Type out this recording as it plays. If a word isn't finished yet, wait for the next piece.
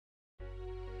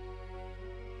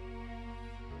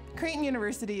Creighton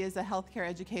University is a healthcare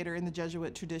educator in the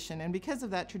Jesuit tradition, and because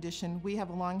of that tradition, we have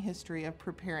a long history of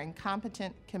preparing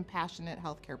competent, compassionate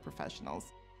healthcare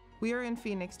professionals. We are in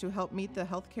Phoenix to help meet the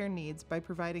healthcare needs by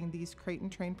providing these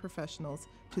Creighton-trained professionals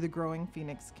to the growing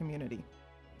Phoenix community.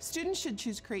 Students should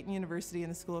choose Creighton University in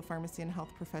the School of Pharmacy and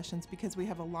Health Professions because we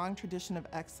have a long tradition of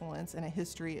excellence and a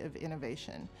history of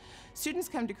innovation. Students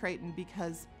come to Creighton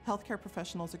because healthcare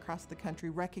professionals across the country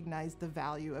recognize the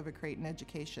value of a Creighton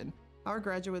education. Our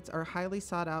graduates are highly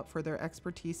sought out for their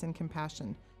expertise and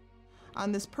compassion.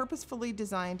 On this purposefully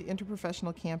designed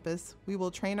interprofessional campus, we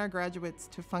will train our graduates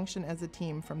to function as a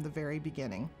team from the very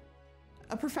beginning.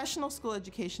 A professional school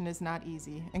education is not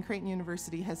easy, and Creighton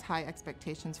University has high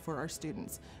expectations for our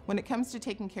students. When it comes to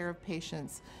taking care of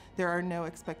patients, there are no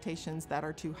expectations that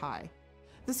are too high.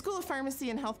 The School of Pharmacy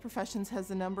and Health Professions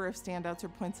has a number of standouts or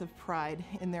points of pride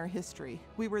in their history.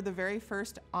 We were the very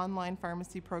first online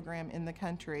pharmacy program in the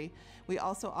country. We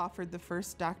also offered the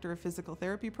first Doctor of Physical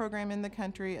Therapy program in the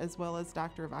country, as well as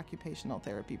Doctor of Occupational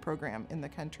Therapy program in the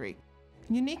country.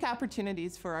 Unique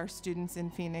opportunities for our students in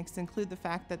Phoenix include the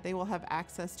fact that they will have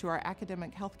access to our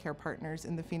academic healthcare partners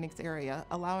in the Phoenix area,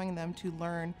 allowing them to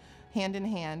learn hand in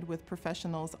hand with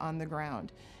professionals on the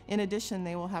ground. In addition,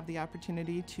 they will have the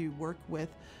opportunity to work with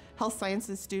health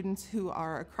sciences students who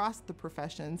are across the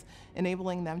professions,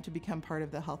 enabling them to become part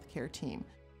of the healthcare team.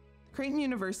 Creighton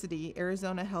University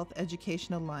Arizona Health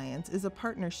Education Alliance is a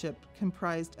partnership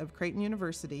comprised of Creighton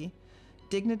University,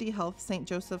 Dignity Health St.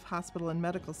 Joseph Hospital and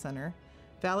Medical Center,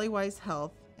 Valleywise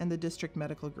Health, and the District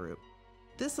Medical Group.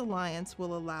 This alliance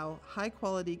will allow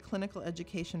high-quality clinical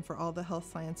education for all the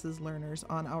health sciences learners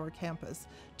on our campus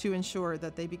to ensure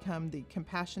that they become the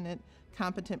compassionate,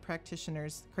 competent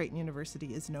practitioners Creighton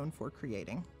University is known for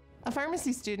creating. A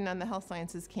pharmacy student on the health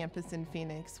sciences campus in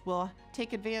Phoenix will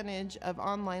take advantage of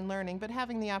online learning, but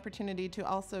having the opportunity to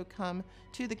also come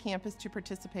to the campus to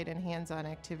participate in hands-on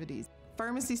activities.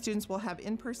 Pharmacy students will have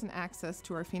in-person access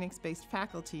to our Phoenix-based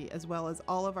faculty, as well as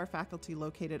all of our faculty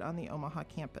located on the Omaha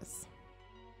campus.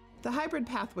 The hybrid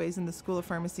pathways in the School of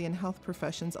Pharmacy and Health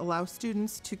Professions allow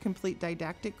students to complete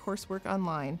didactic coursework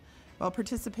online while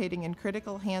participating in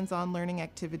critical hands-on learning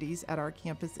activities at our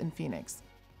campus in Phoenix.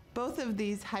 Both of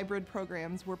these hybrid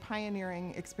programs were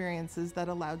pioneering experiences that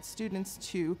allowed students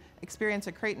to experience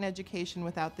a Creighton education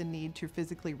without the need to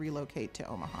physically relocate to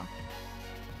Omaha.